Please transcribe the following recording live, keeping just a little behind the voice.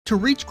To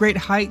reach great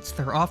heights,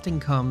 there often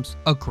comes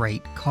a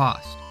great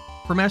cost.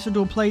 For Master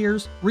Duel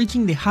players,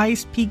 reaching the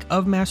highest peak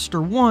of Master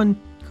 1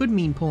 could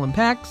mean pulling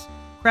packs,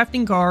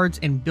 crafting cards,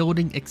 and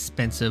building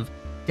expensive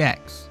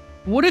decks.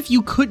 What if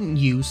you couldn't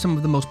use some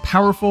of the most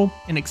powerful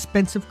and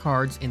expensive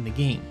cards in the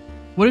game?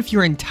 What if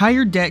your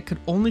entire deck could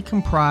only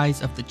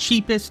comprise of the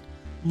cheapest,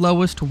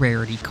 lowest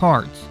rarity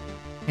cards?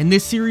 In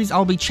this series,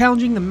 I'll be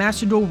challenging the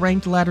Master Duel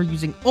Ranked Ladder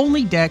using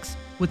only decks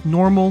with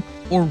normal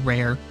or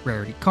rare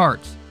rarity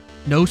cards.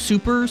 No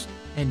supers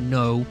and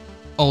no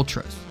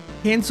ultras.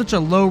 Can such a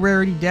low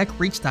rarity deck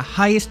reach the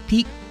highest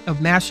peak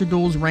of Master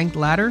Duel's Ranked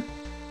Ladder?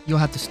 You'll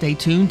have to stay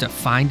tuned to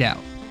find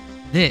out.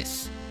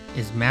 This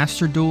is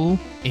Master Duel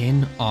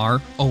NR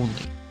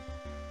only.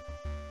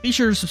 Be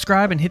sure to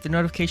subscribe and hit the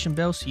notification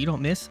bell so you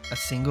don't miss a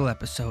single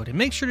episode. And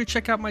make sure to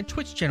check out my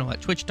Twitch channel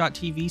at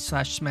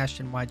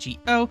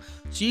twitch.tv/SmashtonYGO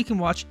so you can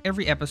watch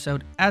every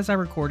episode as I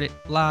record it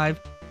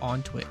live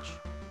on Twitch.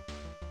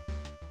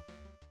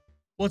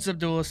 What's up,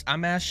 duelists?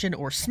 I'm Smashton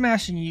or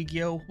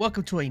SmashtonYGO.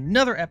 Welcome to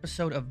another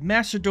episode of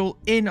Master Duel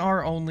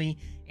NR only,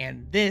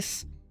 and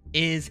this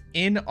is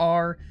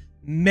NR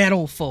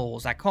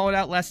Metalfuls. I called it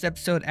out last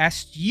episode,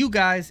 asked you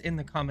guys in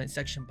the comment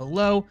section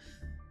below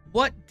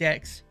what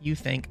decks you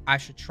think I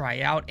should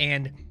try out,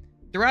 and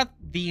throughout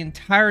the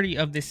entirety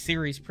of this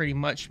series, pretty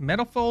much,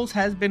 Metalfuls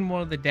has been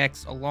one of the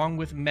decks, along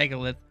with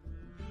Megalith,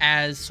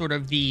 as sort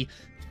of the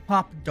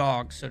top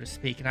dog, so to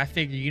speak. And I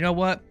figured, you know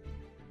what?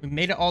 We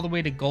made it all the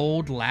way to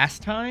gold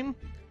last time.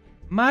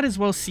 Might as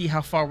well see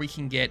how far we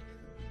can get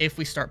if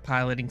we start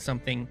piloting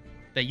something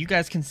that you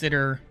guys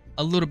consider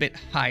a little bit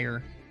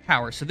higher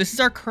power. So this is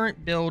our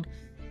current build.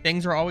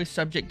 Things are always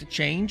subject to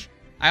change.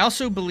 I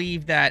also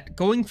believe that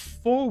going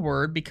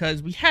forward,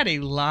 because we had a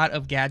lot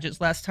of gadgets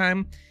last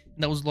time,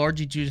 and that was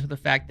largely due to the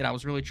fact that I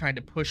was really trying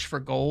to push for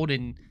gold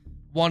and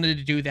wanted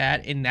to do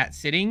that in that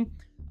sitting.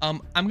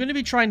 I'm going to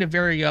be trying to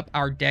vary up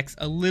our decks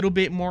a little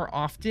bit more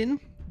often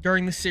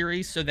during the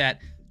series, so that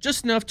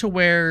just enough to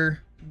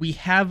where we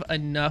have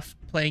enough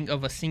playing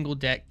of a single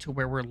deck to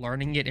where we're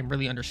learning it and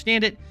really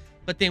understand it,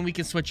 but then we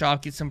can switch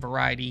off, get some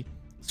variety,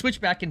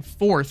 switch back and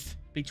forth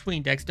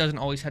between decks. Doesn't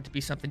always have to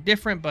be something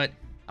different, but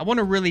I want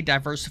to really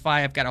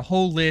diversify. I've got a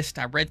whole list.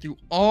 I read through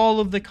all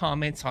of the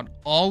comments on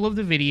all of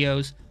the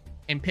videos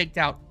and picked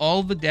out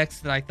all the decks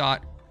that I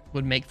thought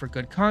would make for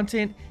good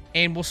content,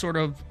 and we'll sort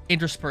of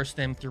intersperse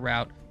them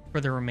throughout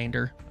for the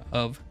remainder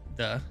of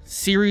the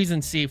series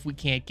and see if we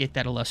can't get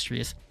that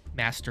illustrious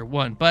Master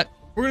 1. But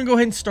we're going to go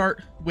ahead and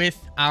start with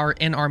our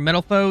NR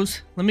Metalfuls.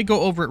 Let me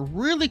go over it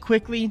really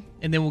quickly,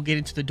 and then we'll get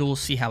into the duel,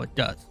 see how it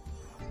does.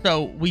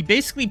 So we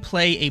basically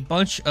play a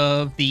bunch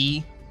of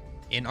the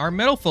NR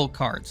Metalful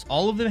cards.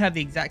 All of them have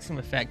the exact same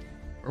effect,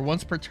 where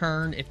once per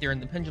turn, if they're in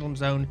the pendulum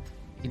zone,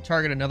 you can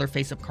target another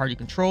face-up card you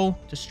control,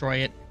 destroy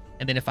it,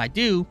 and then if I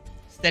do,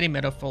 steady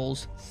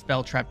Metalfuls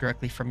spell trap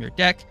directly from your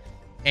deck.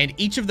 And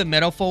each of the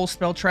Metalful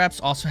spell traps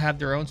also have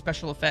their own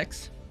special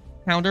effects.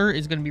 Counter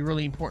is going to be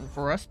really important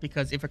for us,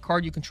 because if a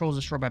card you control is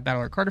destroyed by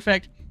battle or card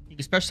effect, you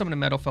can special summon a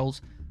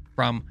Metalfuls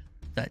from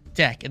the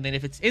deck. And then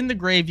if it's in the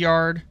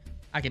graveyard,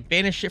 I can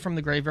banish it from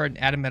the graveyard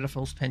and add a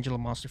Metalfuls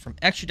pendulum monster from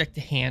extra deck to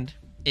hand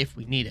if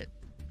we need it.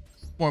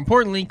 More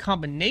importantly,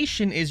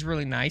 combination is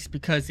really nice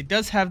because it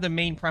does have the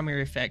main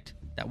primary effect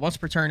that once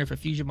per turn, if a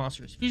fusion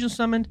monster is fusion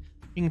summoned,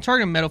 you can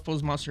target a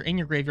Metalfuls monster in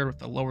your graveyard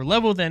with a lower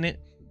level than it,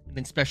 and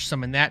then special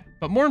summon that.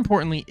 But more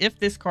importantly, if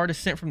this card is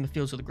sent from the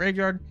field to the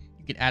graveyard,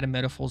 you can add a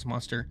Metalfuls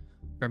monster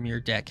from your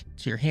deck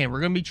to your hand.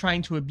 We're going to be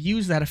trying to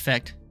abuse that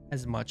effect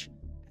as much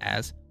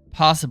as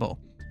possible.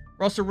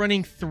 We're also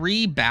running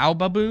 3 Bow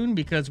Baboon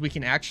because we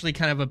can actually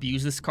kind of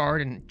abuse this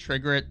card and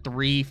trigger it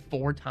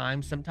 3-4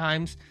 times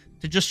sometimes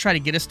to just try to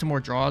get us to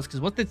more draws,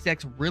 because what this deck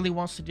really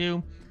wants to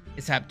do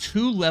is have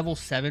 2 level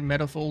 7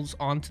 Metalfuls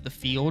onto the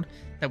field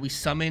that we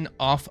summon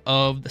off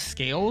of the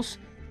scales,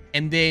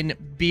 and then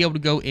be able to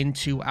go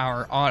into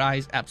our Odd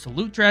Eyes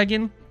Absolute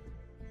Dragon,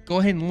 go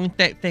ahead and link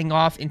that thing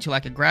off into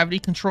like a gravity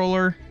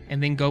controller,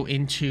 and then go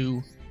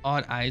into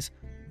Odd Eyes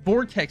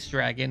Vortex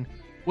Dragon,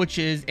 which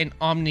is an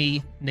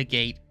Omni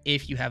negate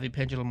if you have a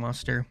pendulum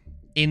monster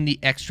in the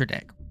extra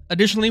deck.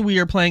 Additionally, we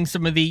are playing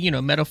some of the,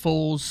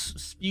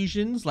 Metalfuls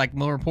fusions. Like,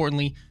 more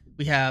importantly,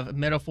 we have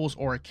Metalfuls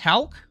or a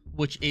Calc,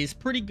 which is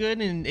pretty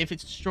good, and if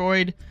it's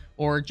destroyed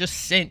or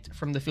just sent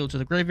from the field to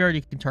the graveyard,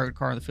 you can target a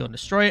card on the field and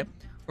destroy it.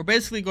 We're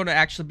basically going to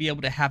actually be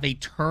able to have a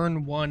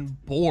turn 1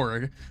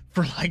 board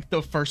for like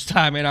the first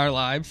time in our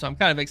lives, so I'm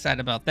kind of excited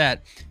about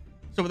that.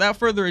 So without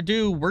further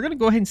ado, we're going to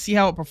go ahead and see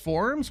how it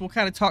performs. We'll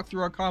kind of talk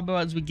through our combo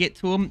as we get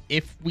to them,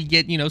 if we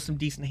get, some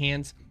decent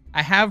hands.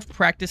 I have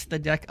practiced the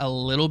deck a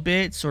little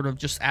bit, sort of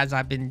just as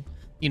I've been,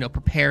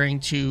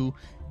 preparing to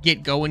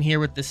get going here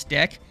with this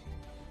deck.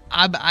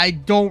 I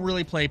don't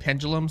really play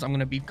pendulums. I'm going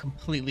to be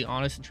completely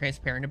honest and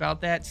transparent about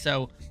that.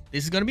 So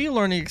this is going to be a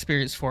learning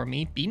experience for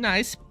me. Be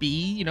nice,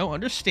 be,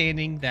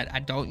 understanding that I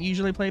don't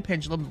usually play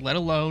pendulums, let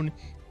alone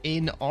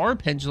in our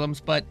pendulums,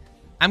 but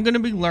I'm going to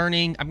be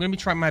learning. I'm going to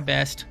be trying my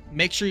best.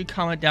 Make sure you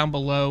comment down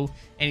below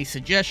any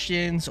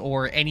suggestions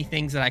or any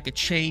things that I could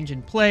change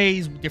in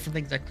plays, different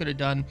things I could have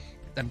done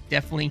I'm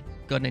definitely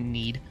gonna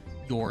need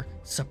your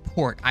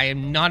support. I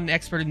am not an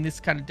expert in this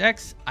kind of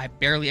decks. I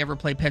barely ever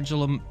play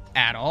Pendulum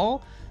at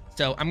all.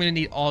 So I'm gonna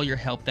need all your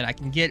help that I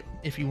can get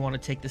if you want to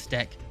take this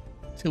deck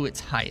to its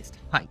highest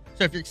height.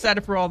 So if you're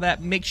excited for all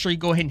that, make sure you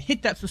go ahead and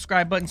hit that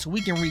subscribe button so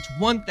we can reach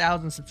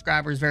 1,000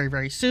 subscribers very,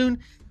 very soon.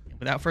 And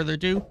without further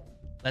ado,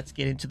 let's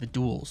get into the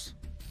duels.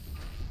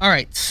 All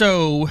right,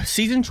 so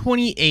season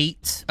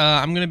 28,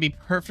 I'm going to be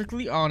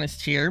perfectly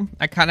honest here.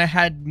 I kind of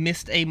had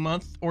missed a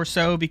month or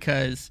so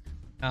because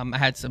I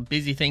had some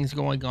busy things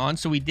going on.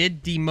 So we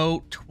did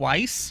demote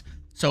twice.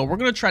 So we're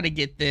going to try to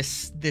get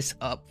this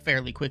up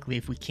fairly quickly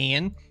if we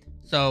can.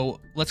 So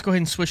let's go ahead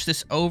and switch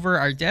this over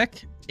our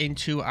deck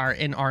into our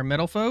NR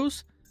Metal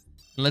Foes.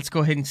 Let's go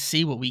ahead and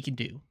see what we can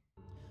do.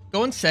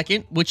 Going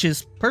second, which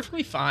is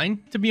perfectly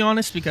fine, to be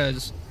honest,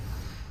 because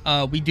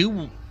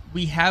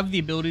we have the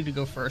ability to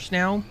go first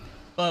now,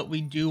 but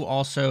we do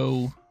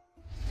also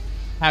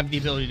have the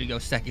ability to go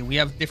second. We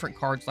have different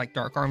cards like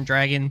Dark Arm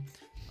Dragon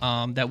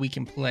that we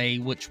can play,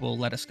 which will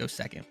let us go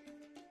second.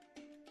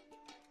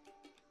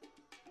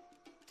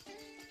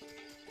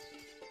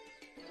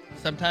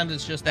 Sometimes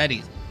it's just that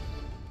easy.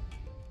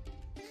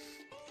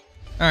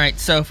 All right,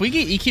 so if we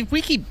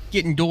keep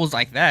getting duels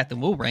like that,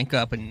 then we'll rank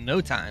up in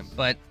no time.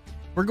 But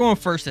we're going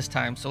first this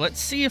time, so let's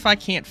see if I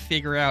can't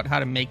figure out how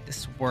to make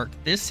this work.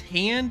 This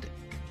hand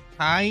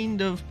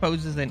kind of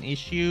poses an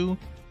issue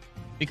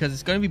because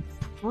it's going to be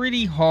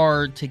pretty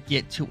hard to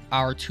get to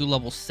our 2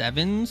 level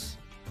 7s.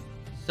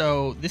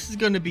 So this is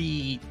going to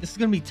be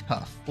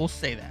tough. We'll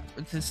say that.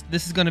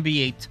 This is going to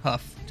be a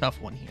tough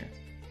one here.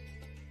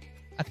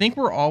 I think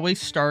we're always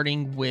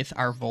starting with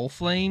our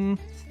Volflame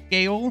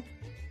scale.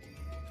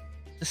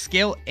 To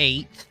scale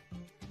 8.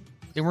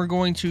 Then we're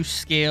going to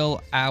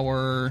scale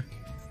our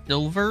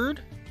Silvered.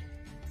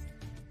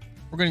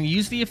 We're going to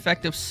use the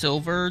effect of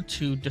Silver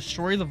to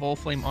destroy the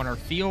Volflame on our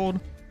field.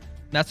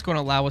 That's going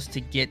to allow us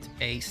to get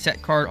a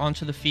set card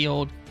onto the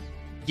field.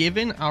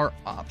 Given our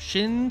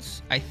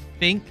options, I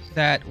think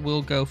that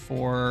we'll go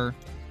for...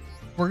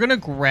 We're going to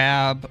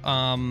grab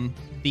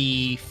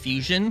the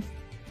Fusion.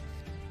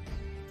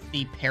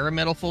 The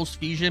Parametal Foes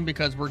Fusion,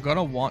 because we're going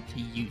to want to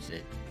use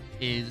it,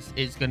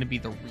 is going to be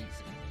the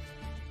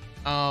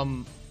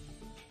reason.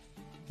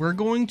 We're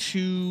going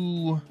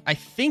to... I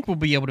think we'll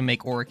be able to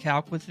make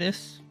Orichalc with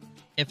this,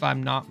 if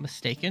I'm not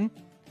mistaken.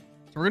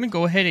 So we're going to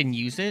go ahead and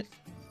use it.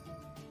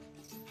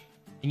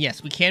 And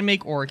yes, we can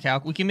make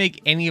Orichalc. We can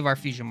make any of our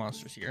fusion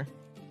monsters here.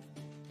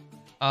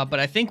 But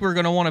I think we're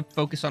going to want to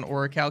focus on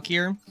Orichalc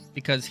here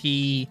because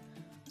he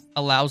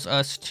allows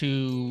us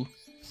to,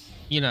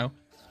 you know,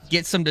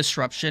 get some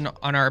disruption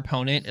on our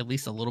opponent, at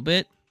least a little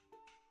bit.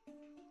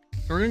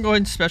 So we're going to go ahead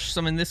and special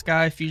summon this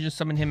guy, fusion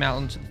summon him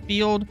out into the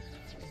field.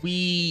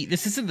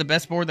 This isn't the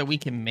best board that we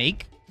can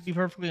make, to be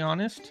perfectly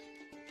honest.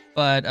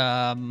 But,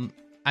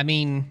 I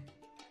mean,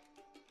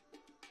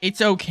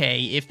 it's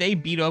okay. If they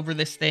beat over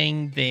this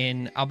thing,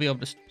 then I'll be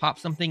able to pop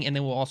something, and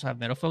then we'll also have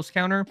Metal Foes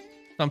counter.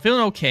 So I'm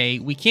feeling okay.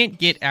 We can't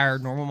get our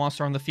normal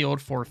monster on the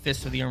field for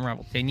Fist of the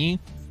Unrivaled Tenyi.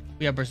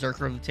 We have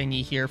Berserker of the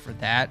Tenyi here for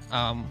that.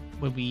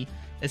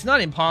 It's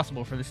not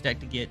impossible for this deck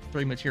to get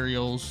 3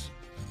 materials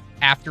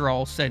after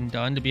all said and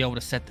done to be able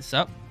to set this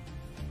up.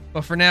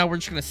 But for now, we're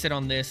just going to sit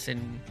on this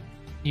and,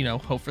 you know,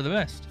 hope for the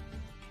best.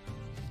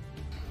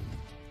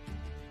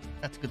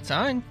 That's a good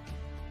sign.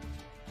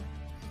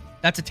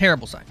 That's a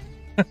terrible sign.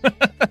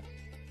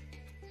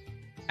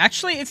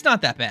 Actually, it's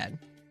not that bad.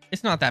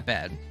 It's not that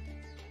bad.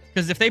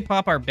 Because if they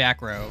pop our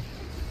back row,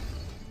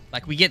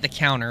 like, we get the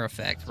counter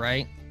effect,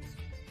 right?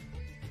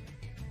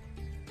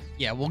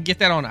 Yeah, we'll get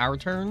that on our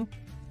turn.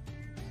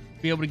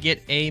 Be able to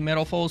get a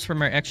Metal Foes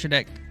from our extra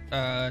deck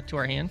to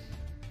our hand.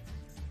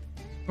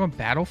 Going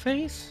battle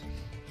phase?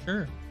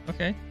 Sure.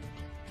 Okay.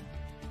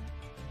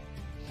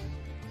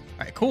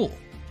 Alright, cool.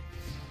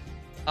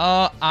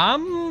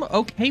 I'm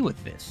okay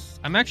with this.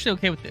 I'm actually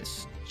okay with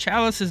this.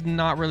 Chalice is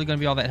not really going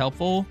to be all that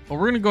helpful, but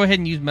we're going to go ahead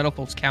and use Metal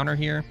Foes counter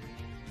here.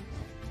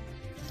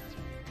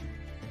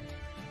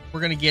 We're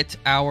going to get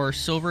our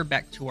silver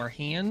back to our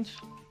hand.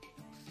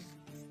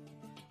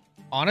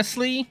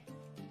 Honestly,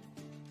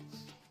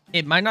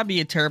 it might not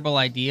be a terrible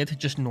idea to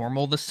just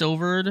normal the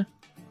silvered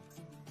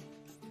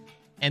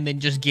and then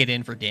just get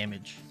in for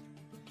damage.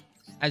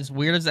 As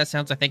weird as that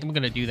sounds, I think I'm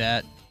going to do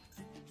that.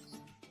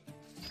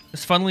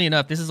 Because funnily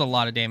enough, this is a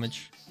lot of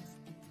damage.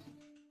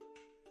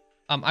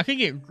 I could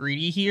get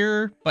greedy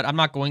here, but I'm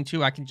not going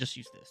to. I can just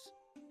use this.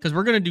 Because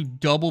we're going to do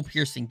double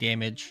piercing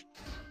damage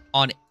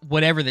on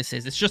whatever this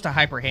is. It's just a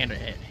hyper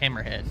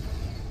hammerhead.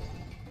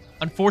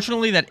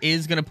 Unfortunately, that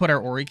is going to put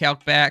our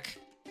Orichalc back,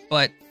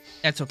 but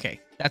that's okay.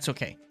 That's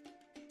okay.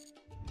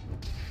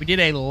 We did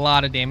a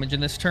lot of damage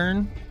in this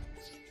turn.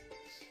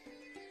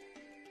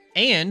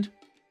 And,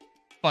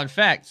 fun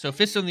fact, so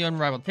Fist of the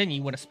Unrivaled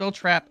Tenyi, when a spell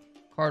trap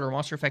card or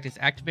monster effect is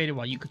activated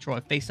while you control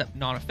a face-up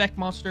non-effect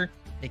monster,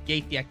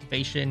 negate the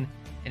activation,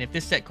 and if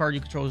this set card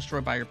you control is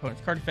destroyed by your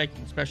opponent's card effect, you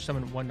can special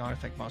summon 1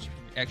 non-effect monster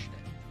from your extra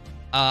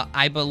deck.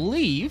 I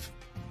believe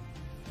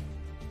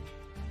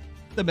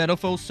the Metal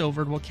Foes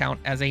Silvered will count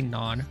as a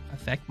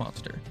non-effect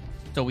monster.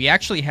 So we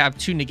actually have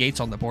 2 negates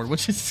on the board,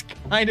 which is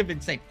kind of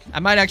insane. I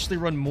might actually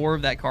run more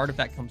of that card if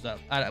that comes up.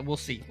 We'll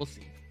see. We'll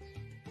see.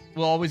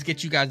 We'll always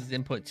get you guys'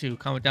 input too.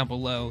 Comment down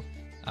below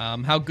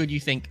how good you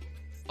think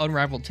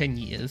Unrivaled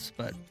Tenyi is.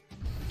 But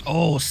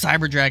oh,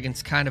 Cyber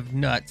Dragon's kind of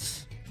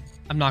nuts.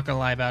 I'm not gonna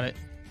lie about it.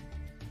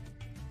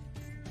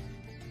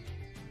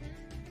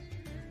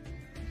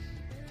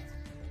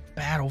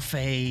 Battle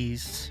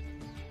phase.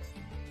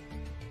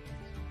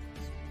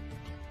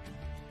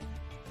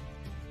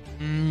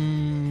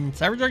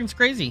 Cyber Dragon's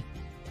crazy.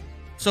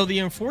 So the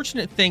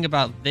unfortunate thing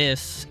about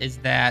this is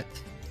that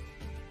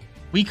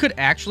we could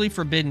actually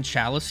Forbidden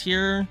Chalice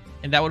here,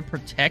 and that would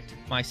protect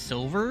my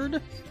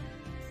Silvered.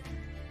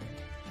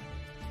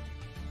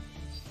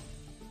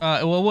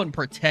 Well, it wouldn't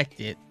protect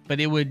it, but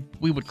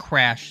we would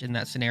crash in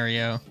that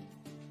scenario.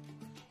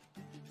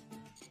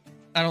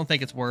 I don't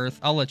think it's worth.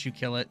 I'll let you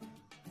kill it.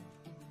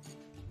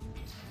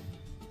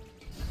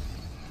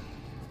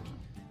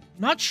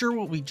 Not sure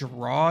what we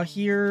draw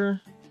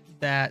here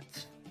that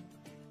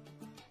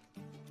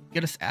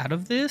get us out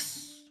of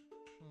this.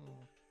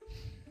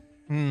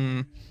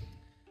 All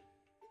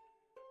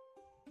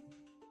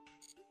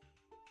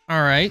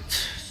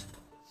right.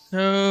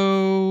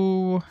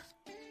 So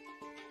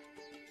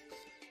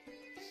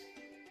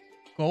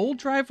Gold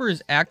Driver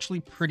is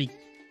actually pretty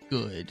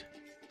good.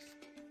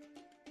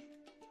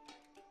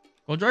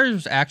 Gold Driver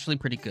is actually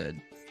pretty good.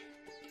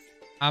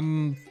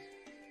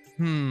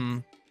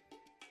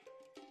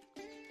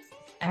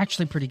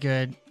 Actually pretty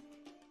good.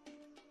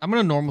 I'm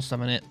gonna normal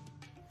summon it.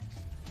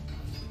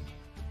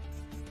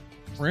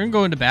 We're gonna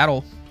go into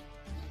battle.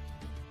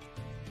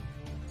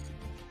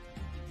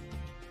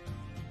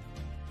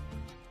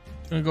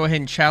 Gonna go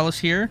ahead and Chalice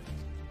here.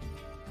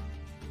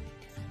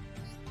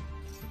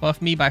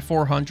 Buff me by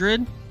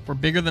 400. We're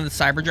bigger than the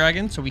Cyber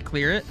Dragon, so we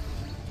clear it.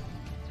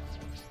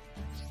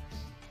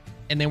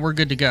 And then we're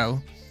good to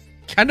go.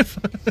 Kind of,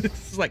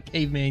 this is like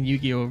caveman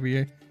Yu-Gi-Oh over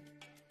here.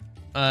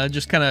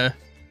 Just kind of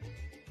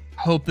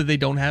hope that they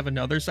don't have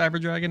another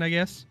Cyber Dragon, I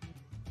guess.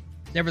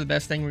 Never the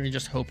best thing when you're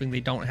just hoping they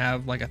don't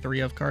have like a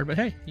 3-of card, but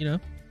hey, you know,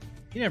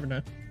 you never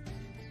know.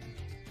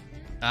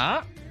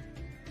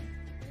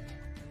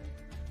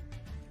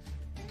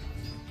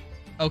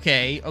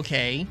 Okay,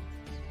 okay.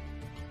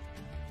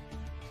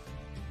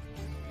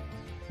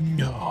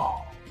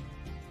 No.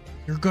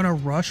 You're gonna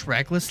rush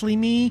recklessly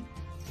me?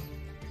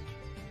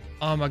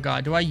 Oh my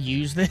god, do I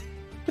use this?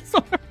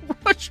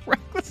 Rush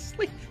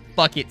recklessly?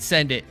 Fuck it,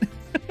 send it.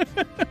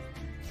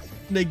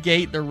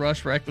 Negate the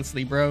rush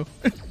recklessly, bro.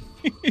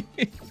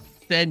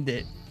 Send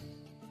it.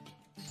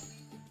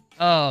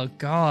 Oh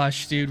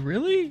gosh, dude,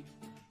 really?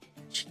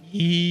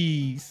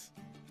 Jeez.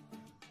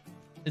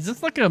 Is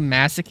this like a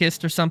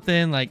masochist or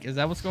something? Like, is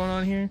that what's going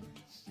on here?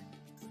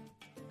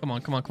 Come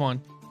on, come on, come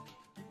on.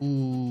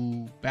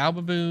 Ooh,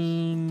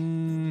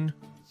 Balbaboon.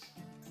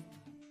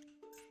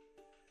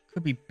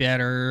 Could be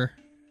better.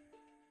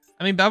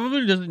 I mean,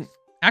 Balbaboon doesn't...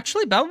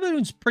 Actually,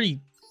 Balbaboon's pretty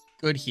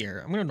good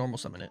here. I'm going to normal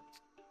summon it.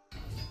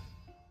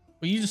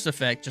 We'll use this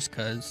effect just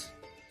because.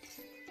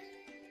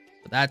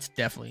 But that's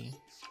definitely...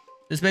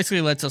 This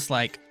basically lets us,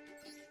 like,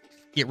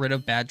 get rid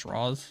of bad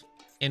draws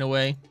in a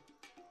way.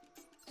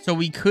 So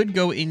we could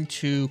go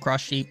into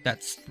Cross Sheep.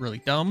 That's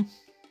really dumb.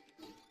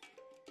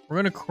 We're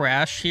going to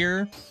crash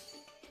here.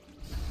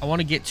 I want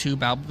to get 2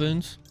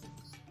 Balbaboons.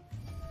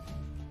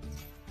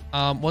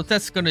 What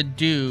that's going to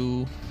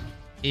do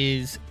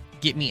is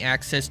get me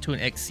access to an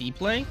XC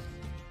play.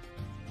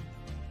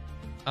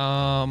 We're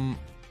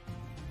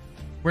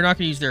not going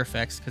to use their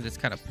effects because it's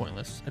kind of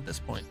pointless at this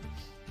point.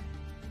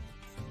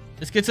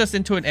 This gets us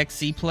into an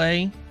XC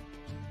play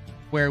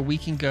where we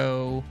can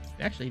go...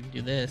 Actually, even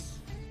do this.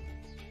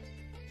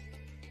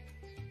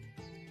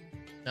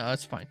 No,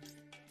 that's fine.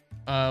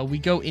 We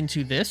go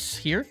into this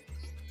here.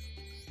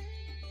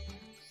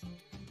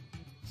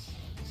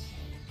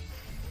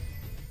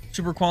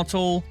 Super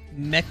Quantal,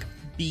 Mech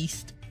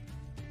Beast,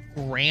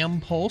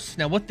 Ram Pulse.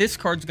 Now, what this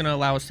card's going to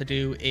allow us to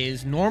do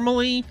is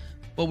normally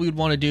what we would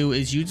want to do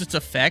is use its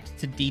effect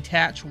to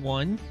detach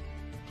 1,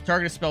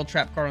 target a spell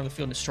trap card on the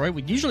field and destroy.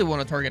 We'd usually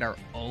want to target our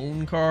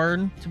own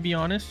card, to be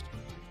honest.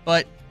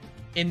 But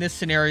in this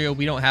scenario,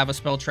 we don't have a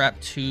spell trap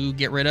to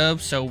get rid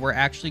of, so we're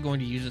actually going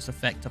to use this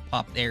effect to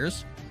pop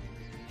theirs.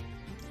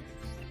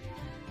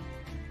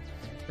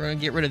 We're going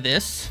to get rid of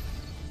this.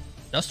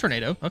 Dust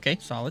Tornado. Okay,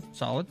 solid,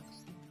 solid.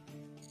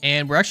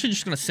 And we're actually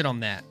just going to sit on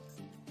that.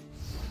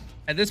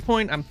 At this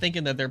point, I'm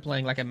thinking that they're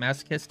playing like a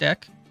Masochist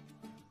deck.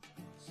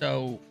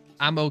 So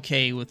I'm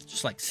okay with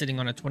just like sitting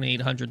on a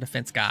 2800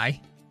 defense guy.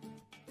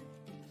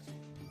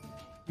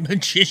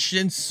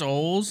 Magician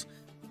Souls.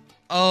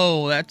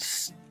 Oh,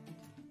 that's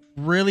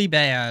really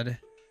bad.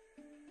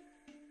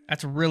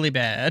 That's really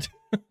bad.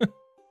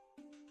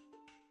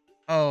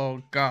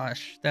 Oh,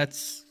 gosh.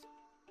 That's...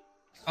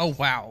 Oh,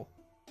 wow.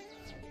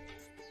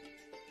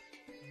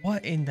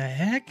 What in the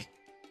heck?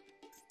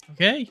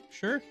 Okay,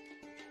 sure.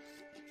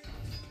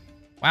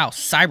 Wow,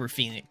 Cyber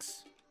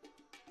Phoenix.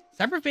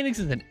 Cyber Phoenix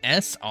is an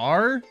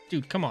SR?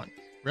 Dude, come on.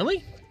 Really?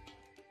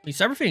 I mean,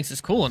 Cyber Phoenix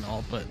is cool and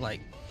all, but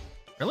like,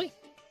 really?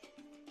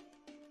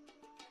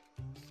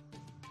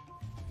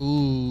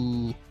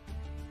 Ooh.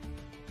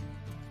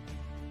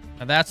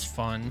 Now that's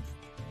fun.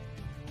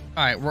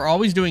 All right, we're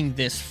always doing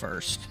this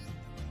first,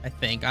 I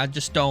think. I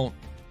just don't...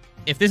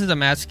 If this is a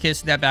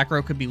masochist, that back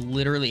row could be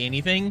literally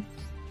anything.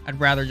 I'd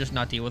rather just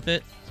not deal with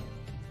it.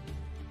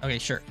 Okay,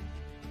 sure.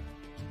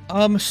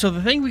 So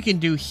the thing we can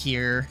do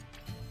here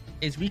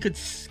is we could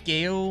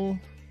scale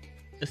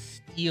the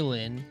steal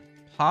in,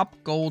 pop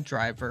gold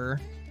driver.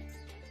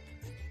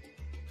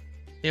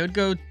 They would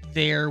go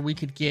there. We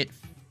could get...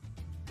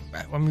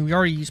 I mean, we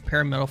already used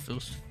parametal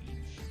fuels.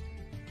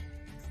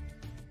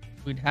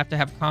 We'd have to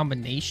have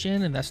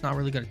combination, and that's not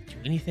really going to do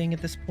anything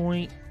at this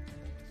point.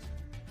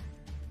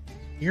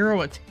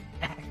 0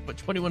 attack, but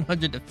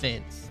 2100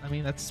 defense. I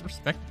mean, that's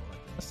respectable,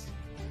 I guess.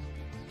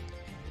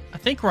 I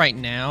think right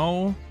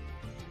now,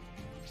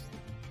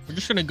 we're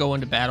just going to go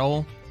into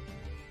battle.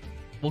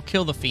 We'll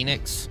kill the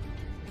Phoenix.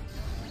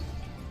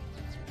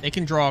 They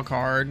can draw a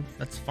card.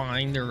 That's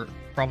fine. They're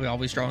probably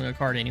always drawing a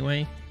card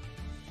anyway.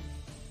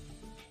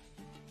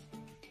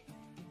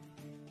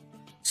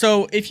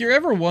 So, if you're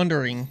ever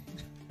wondering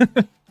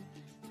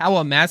how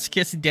a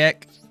masochist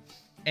deck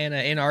and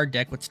an NR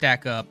deck would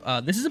stack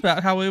up, this is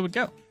about how it would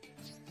go.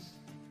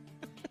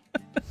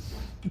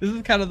 This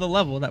is kind of the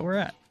level that we're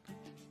at.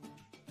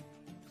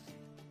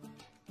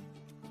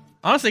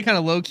 Honestly, kind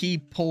of low-key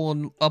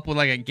pulling up with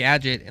like a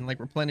gadget and like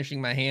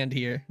replenishing my hand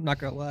here. I'm not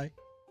gonna lie.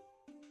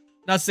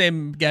 Not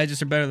saying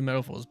gadgets are better than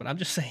metaphors, but I'm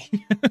just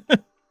saying.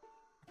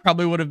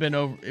 Probably would have been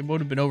over. It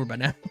would have been over by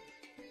now.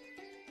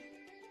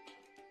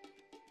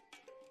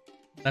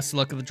 That's the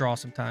luck of the draw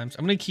sometimes.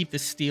 I'm gonna keep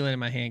this stealing in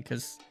my hand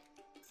because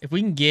if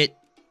we can get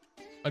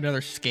another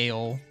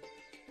scale,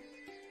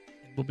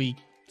 we'll be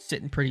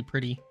sitting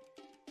pretty.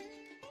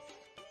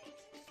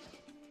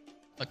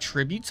 A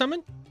tribute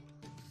summon?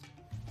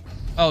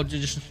 Oh,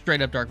 just a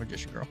straight up Dark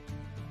Magician girl.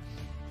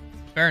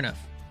 Fair enough.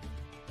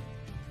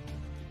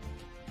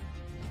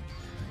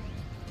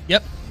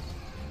 Yep.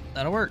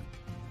 That'll work.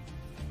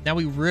 Now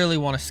we really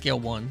want to scale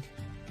 1.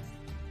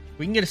 If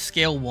we can get a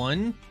scale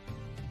 1,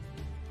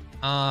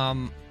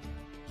 I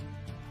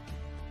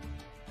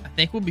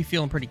think we'll be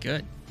feeling pretty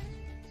good.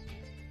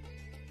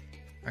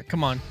 All right,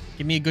 come on.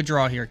 Give me a good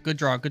draw here. Good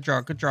draw.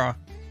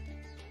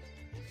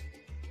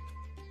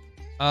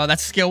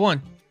 That's scale 1.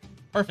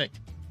 Perfect.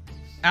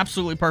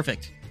 Absolutely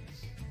perfect.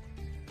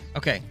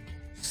 Okay.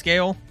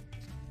 Scale.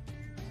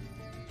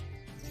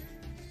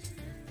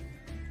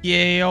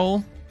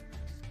 Scale.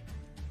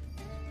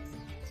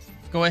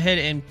 Go ahead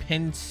and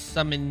pin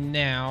summon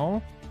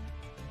now.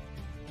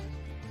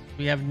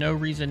 We have no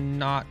reason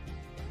not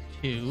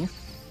to. You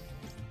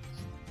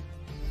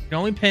can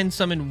only pin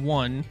summon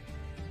 1.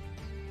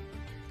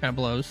 Kind of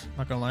blows,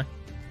 not gonna lie.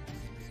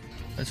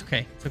 That's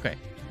okay. It's okay.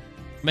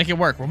 Make it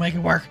work. We'll make it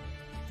work.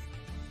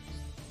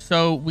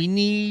 So we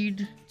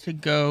need to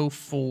go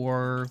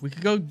for... We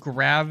could go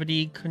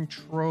gravity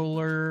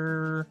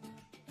controller.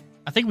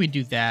 I think we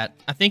do that.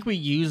 I think we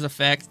use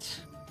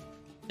effect.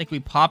 I think we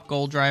pop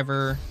gold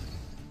driver.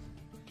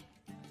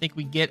 I think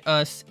we get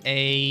us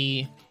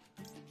a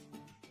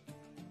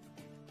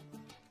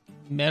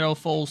Metal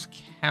Foals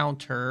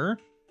counter.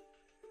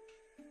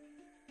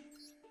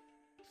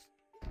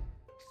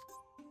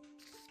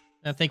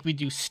 I think we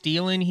do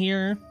steal in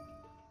here.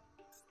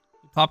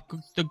 We pop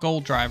the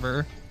gold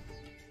driver.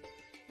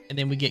 And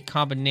then we get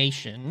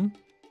combination.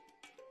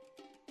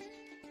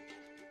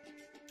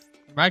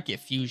 We might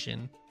get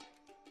fusion.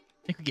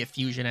 I think we get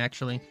fusion,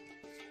 actually.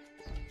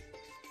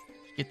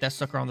 Get that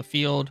sucker on the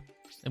field.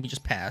 And we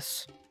just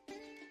pass.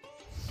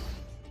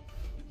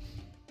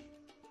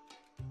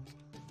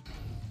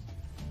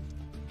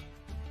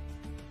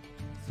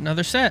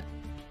 Another set.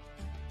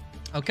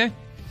 Okay.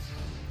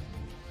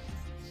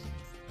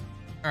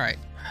 Alright.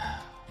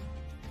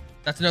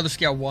 That's another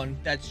scale 1.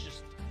 That's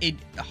just... it.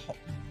 Oh,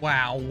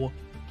 wow.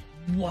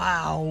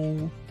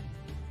 Wow.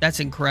 That's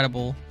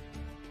incredible.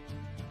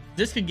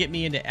 This could get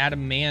me into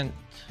adamant.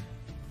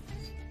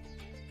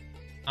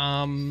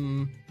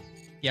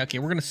 Yeah, okay,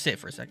 we're gonna sit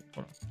for a second.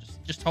 Hold on.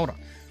 Just hold on.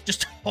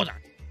 Just hold on.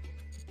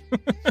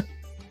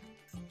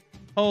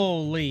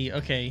 Holy,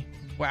 okay.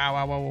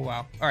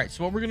 Wow. Alright,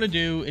 so what we're gonna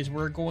do is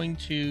we're going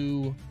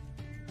to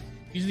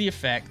use the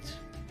effect.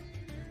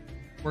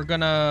 We're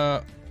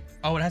gonna...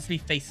 Oh, it has to be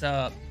face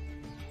up.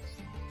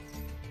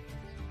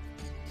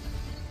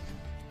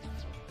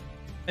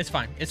 It's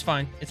fine.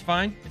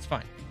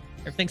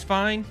 Everything's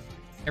fine.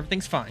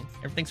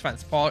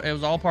 It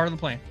was all part of the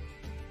plan.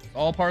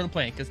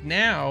 Because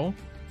now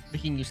we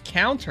can use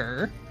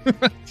counter.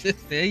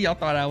 Y'all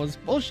thought I was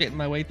bullshitting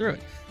my way through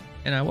it.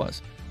 And I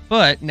was.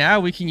 But now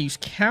we can use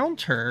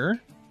counter.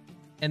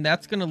 And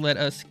that's going to let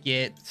us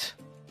get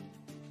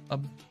a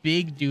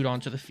big dude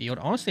onto the field.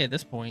 Honestly, at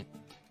this point,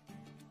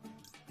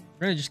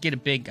 we're going to just get a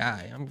big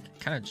guy. I'm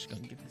kind of just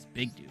going to get this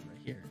big dude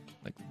right here.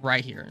 Like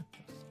right here.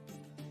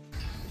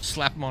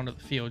 Slap him onto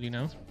the field, you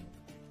know?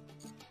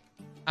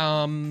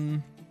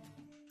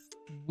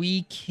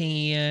 We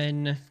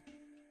can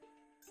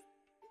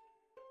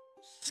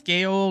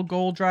scale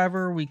gold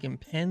driver. We can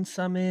pin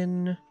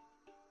summon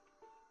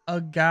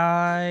a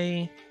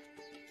guy.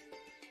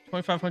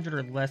 2,500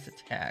 or less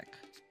attack.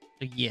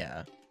 So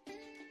yeah.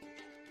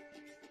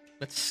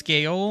 Let's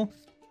scale.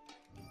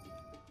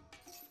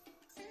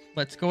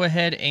 Let's go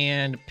ahead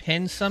and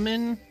pin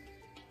summon.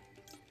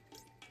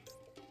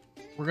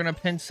 We're gonna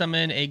pin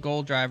summon a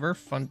gold driver.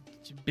 Fun,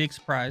 big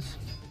surprise.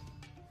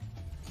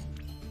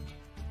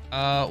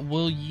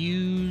 We'll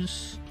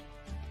use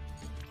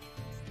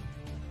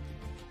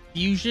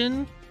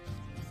fusion.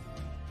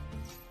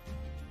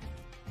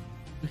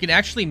 We can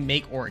actually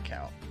make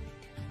Oracle,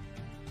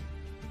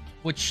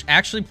 which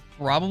actually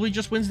probably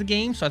just wins the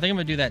game. So I think I'm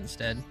gonna do that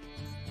instead.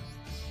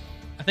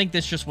 I think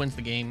this just wins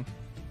the game.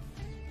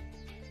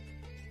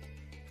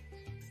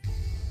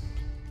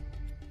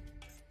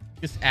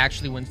 This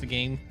actually wins the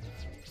game.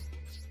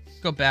 Let's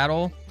go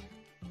battle.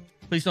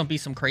 Please don't be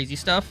some crazy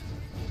stuff.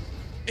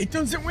 It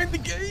doesn't win the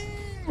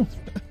game.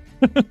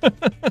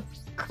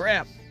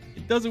 Crap.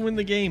 It doesn't win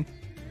the game.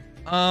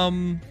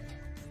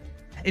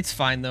 It's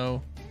fine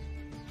though.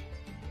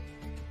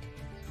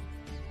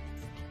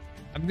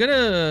 I'm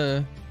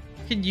gonna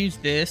can use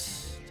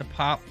this to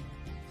pop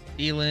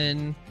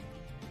stealing,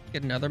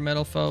 get another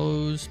metal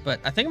foes, but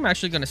I think I'm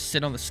actually gonna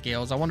sit on the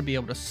scales. I want to be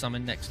able to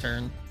summon next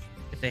turn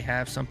if they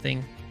have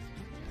something.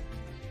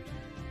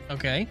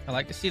 Okay, I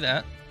like to see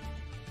that.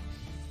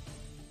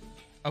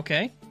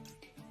 Okay.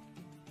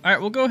 All right,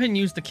 we'll go ahead and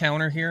use the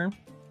counter here.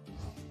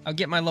 I'll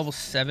get my level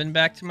 7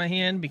 back to my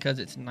hand because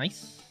it's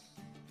nice.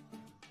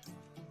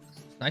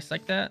 It's nice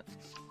like that.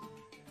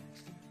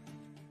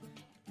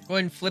 Go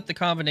ahead and flip the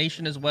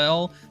combination as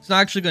well. It's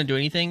not actually going to do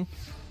anything,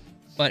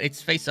 but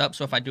it's face up,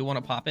 so if I do want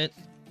to pop it,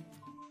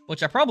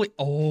 which I probably...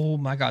 Oh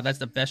my god, that's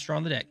the best draw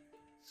on the deck.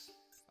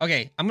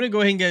 Okay, I'm going to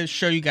go ahead and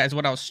show you guys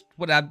what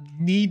I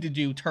need to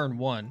do turn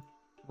 1.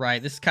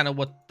 Right, this is kind of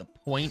what the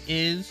point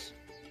is.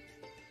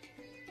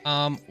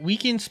 We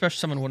can special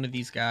summon one of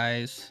these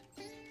guys,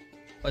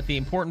 but the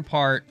important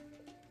part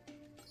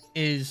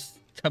is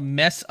to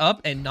mess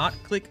up and not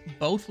click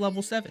both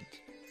level 7s.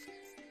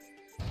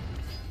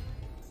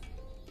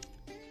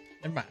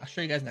 Never mind, I'll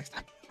show you guys next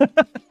time.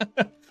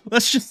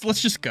 Let's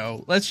just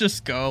go. Let's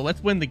just go.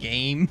 Let's win the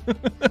game.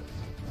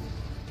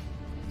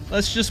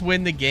 Let's just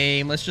win the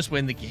game. Let's just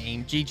win the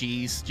game.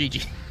 GG's.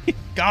 GG.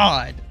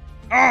 God.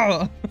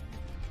 Oh.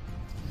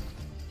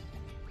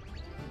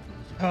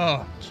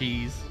 Oh,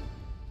 jeez.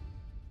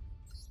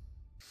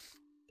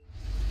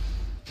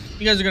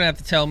 You guys are gonna have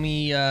to tell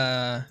me,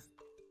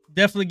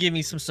 definitely give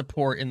me some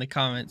support in the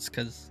comments,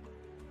 because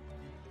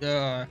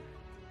I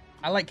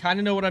like kind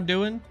of know what I'm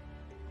doing,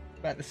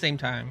 but at the same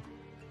time,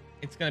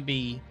 it's gonna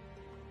be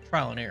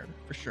trial and error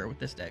for sure with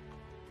this deck.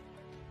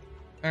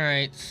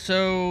 Alright,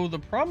 so the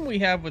problem we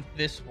have with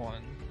this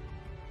one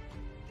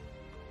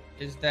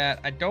is that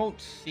I don't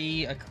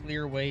see a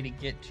clear way to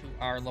get to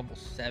our level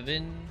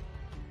 7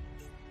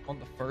 on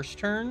the first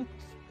turn.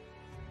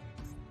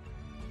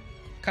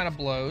 Kind of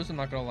blows, I'm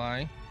not gonna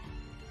lie.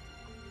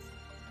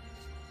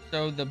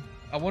 So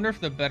I wonder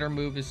if the better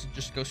move is to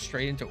just go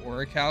straight into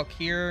Orichalc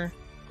here.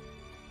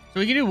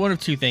 So we can do one of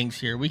two things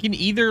here. We can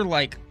either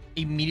like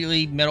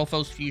immediately Metal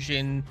Foes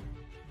Fusion,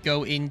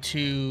 go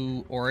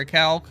into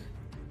Orichalc,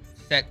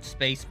 set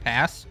space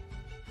pass,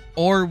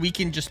 or we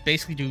can just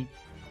basically do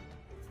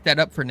set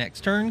up for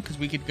next turn, because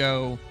we could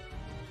go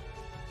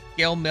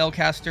scale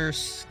Melcaster,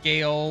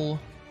 scale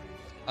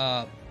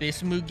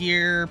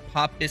Bismugear,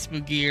 pop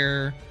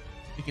Bismugear.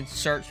 We can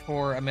search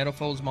for a Metal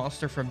Foes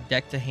monster from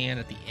deck to hand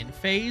at the end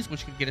phase,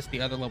 which could get us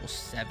the other level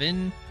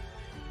 7.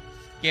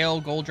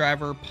 Scale Gold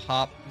Driver,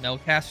 pop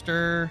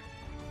Melcaster.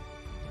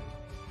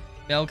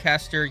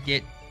 Melcaster,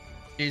 get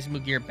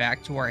Bismugear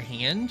back to our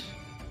hand.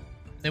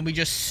 Then we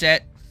just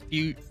set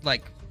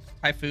like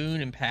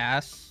Typhoon and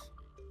pass.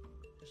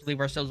 Just leave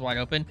ourselves wide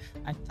open.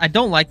 I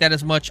don't like that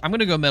as much. I'm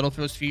gonna go Metal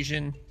Foes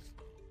Fusion.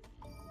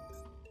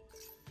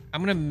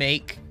 I'm gonna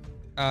make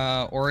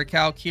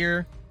Orichalc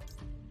here.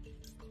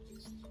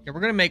 Yeah, we're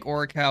gonna make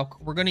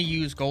Orichalc. We're gonna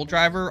use Gold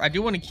Driver. I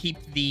do want to keep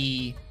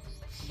the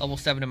level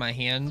 7 in my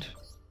hand.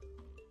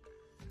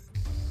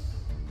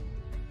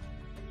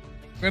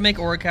 We're gonna make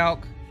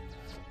Orichalc.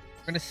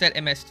 We're gonna set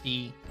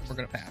MST. We're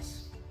gonna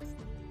pass.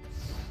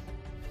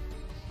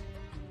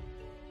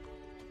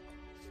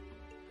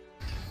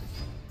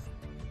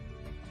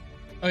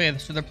 Okay,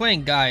 so they're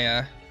playing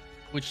Gaia,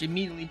 which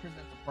immediately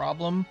presents a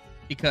problem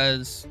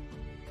because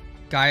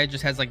Gaia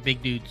just has like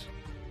big dudes.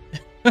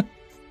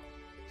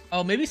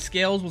 Oh, maybe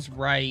Scales was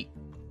right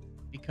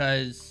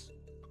because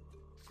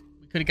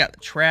we could have got the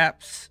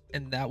traps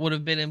and that would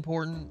have been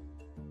important.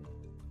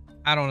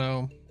 I don't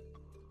know.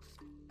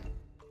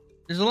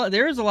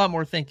 There is a lot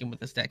more thinking with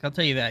this deck. I'll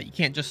tell you that. You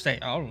can't just say,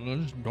 oh,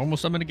 just normal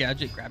summon a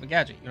gadget, grab a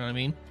gadget. You know what I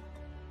mean?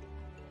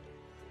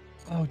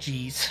 Oh,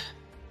 geez.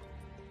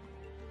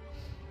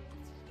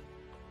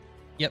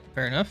 Yep,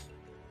 fair enough.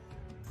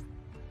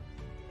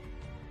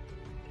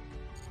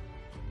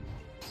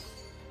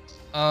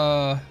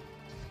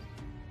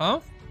 Huh?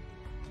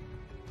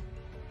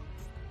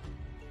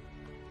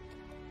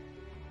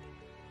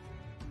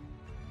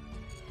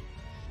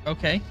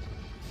 Okay.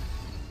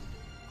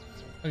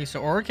 Okay,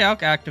 so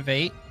Orichalc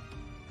activate.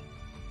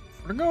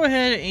 We're gonna go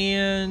ahead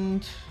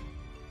and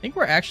I think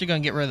we're actually gonna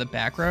get rid of the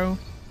back row.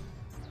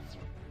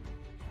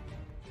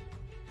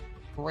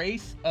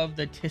 Grace of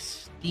the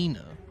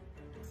Tistina.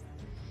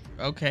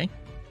 Okay.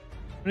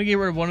 I'm gonna get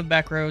rid of one of the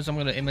back rows. I'm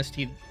gonna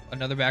MST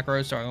another back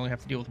row, so I only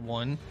have to deal with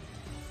one.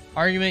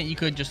 Argument, you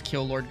could just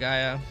kill Lord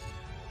Gaia,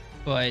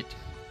 but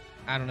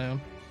I don't know.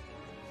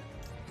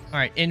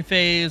 Alright, in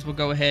phase, we'll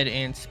go ahead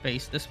and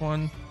space this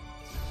one.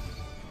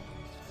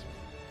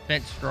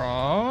 Bench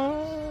draw.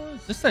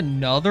 Is this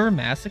another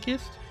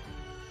Masochist?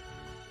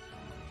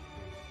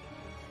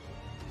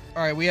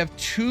 Alright, we have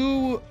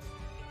 2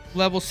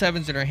 level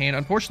 7s in our hand.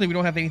 Unfortunately, we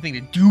don't have anything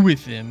to do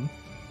with them.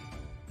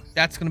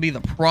 That's going to be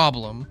the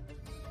problem.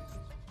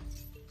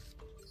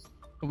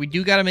 But we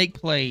do got to make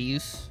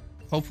plays.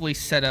 Hopefully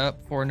set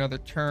up for another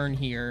turn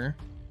here.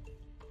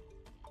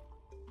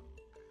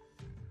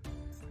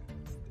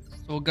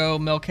 So we'll go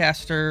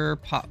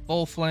Melcaster, pop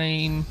Bull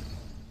Flame.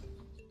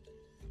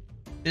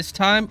 This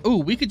time, ooh,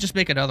 we could just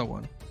make another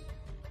one.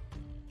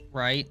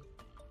 Right?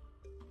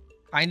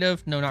 Kind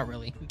of. No, not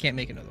really. We can't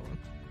make another one.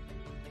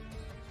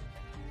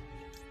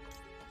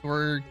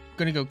 We're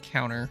going to go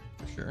counter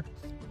for sure.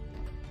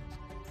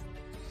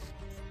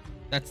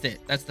 That's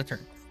it. That's the turn.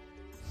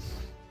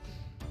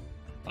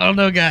 I don't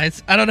know,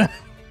 guys. I don't know.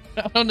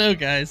 I don't know,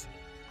 guys.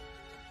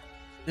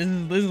 This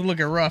is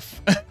looking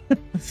rough.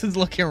 This is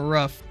looking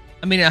rough.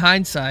 I mean, in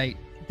hindsight,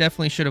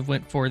 definitely should have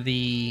went for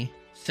the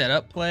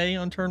setup play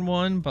on turn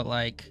 1, but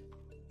like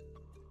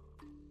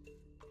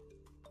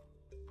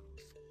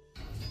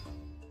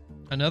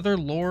another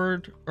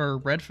Lord or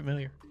Red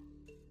Familiar.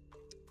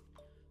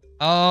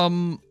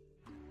 There's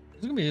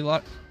gonna be a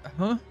lot,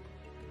 huh?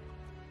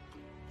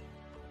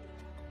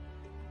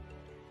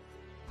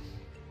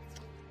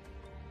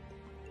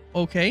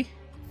 Okay.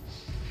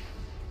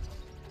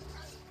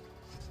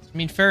 I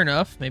mean, fair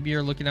enough. Maybe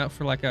you're looking out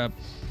for like a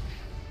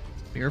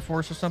Bear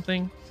Force or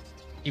something,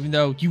 even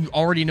though you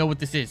already know what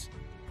this is.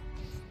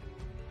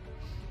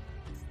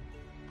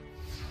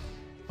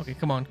 Okay,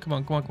 come on, come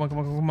on, come on, come on, come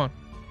on, come on.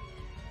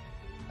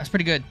 That's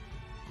pretty good.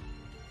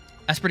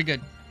 That's pretty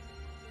good.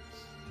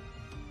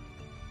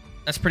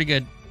 That's pretty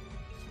good.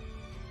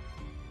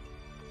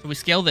 So we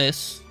scale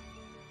this.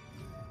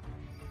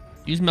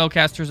 Use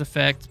Melcaster's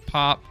effect.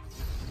 Pop.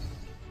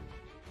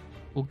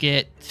 We'll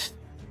get...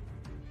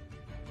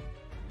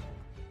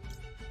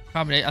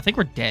 Combinate. I think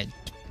we're dead.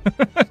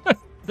 I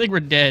think we're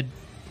dead.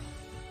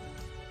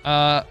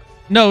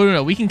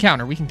 No. We can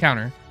counter. We can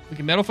counter. We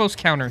can Metalphos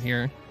counter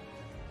here.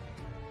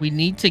 We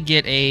need to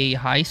get a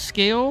high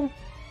scale.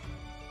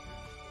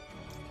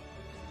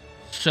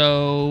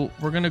 So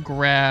we're going to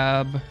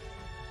grab...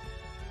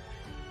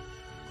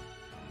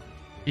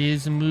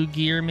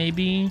 Ismugir,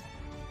 maybe?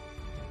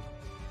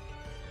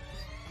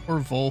 Or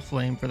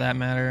Volflame, for that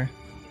matter.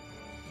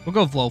 We'll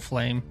go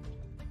Volflame.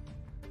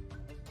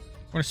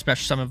 We're going to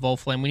special summon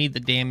Volflame. We need the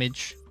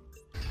damage.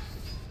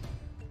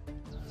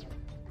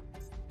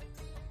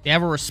 They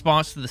have a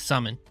response to the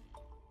summon.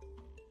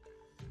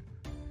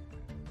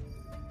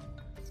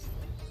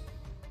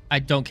 I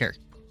don't care.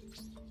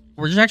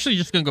 We're just actually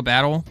just going to go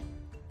battle.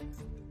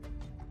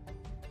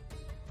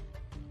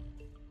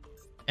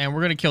 And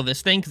we're going to kill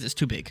this thing because it's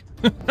too big.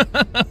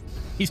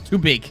 He's too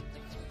big.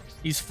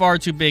 He's far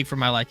too big for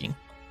my liking.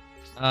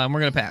 We're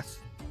going to pass.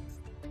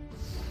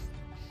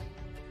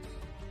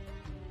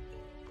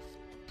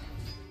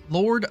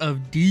 Lord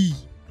of D.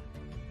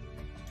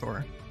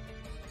 Sure.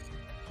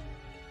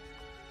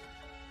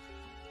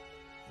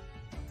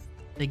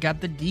 They got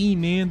the D,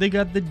 man. They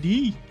got the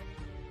D.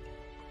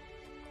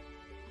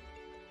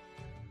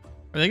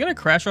 Are they going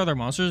to crash all their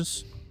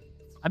monsters?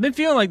 I've been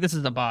feeling like this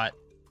is a bot.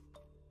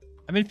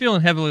 I've been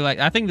feeling heavily like...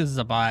 I think this is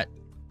a bot.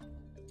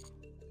 It's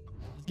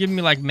giving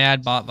me like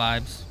mad bot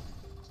vibes.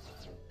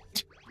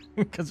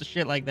 Because of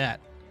shit like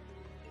that.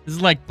 This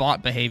is like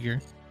bot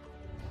behavior.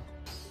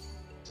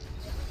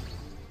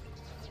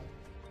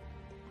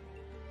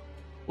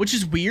 Which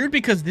is weird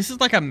because this is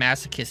like a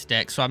Masochist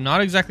deck. So I'm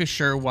not exactly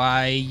sure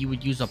why you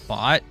would use a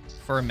bot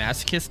for a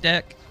Masochist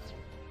deck.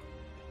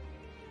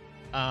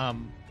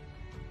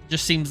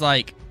 Just seems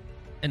like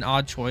an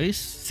odd choice.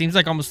 Seems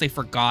like almost they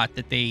forgot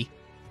that they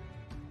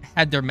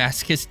had their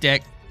Masochist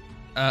deck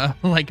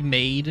like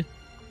made.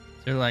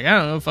 They're like, I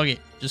don't know, fuck it.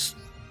 Just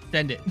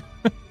send it.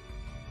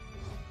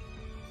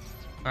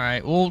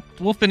 Alright,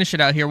 we'll finish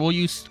it out here. We'll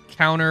use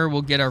counter.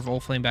 We'll get our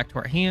Volflame back to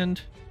our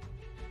hand.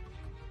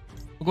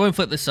 We'll go ahead and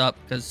flip this up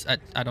because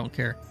I don't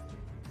care.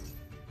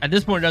 At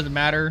this point, it doesn't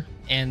matter.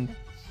 And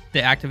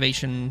the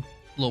activation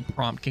little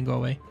prompt can go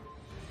away.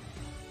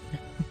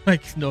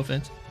 Like, no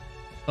offense.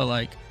 But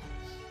like,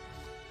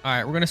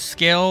 alright, we're going to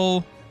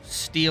scale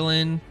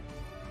Stealing.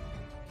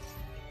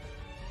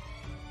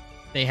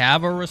 They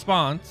have a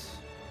response.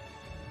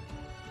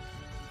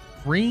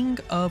 Ring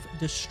of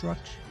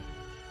Destruction.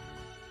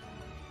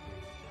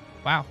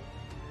 Wow.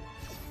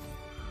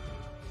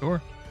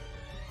 Sure.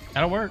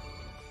 That'll work.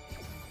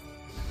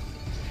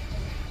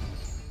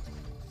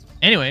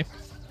 Anyway.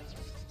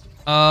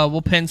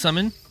 We'll pen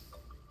summon.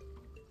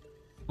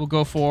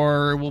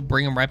 We'll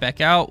bring him right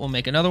back out. We'll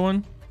make another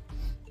one.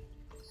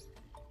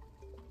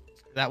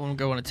 That one will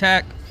go on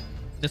attack.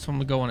 This one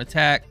will go on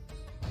attack.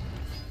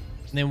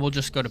 And then we'll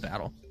just go to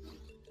battle.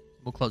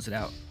 We'll close it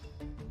out.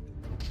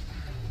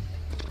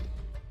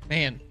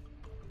 Man,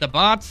 the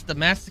bots, the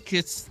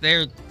masochists,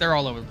 they're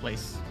all over the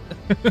place.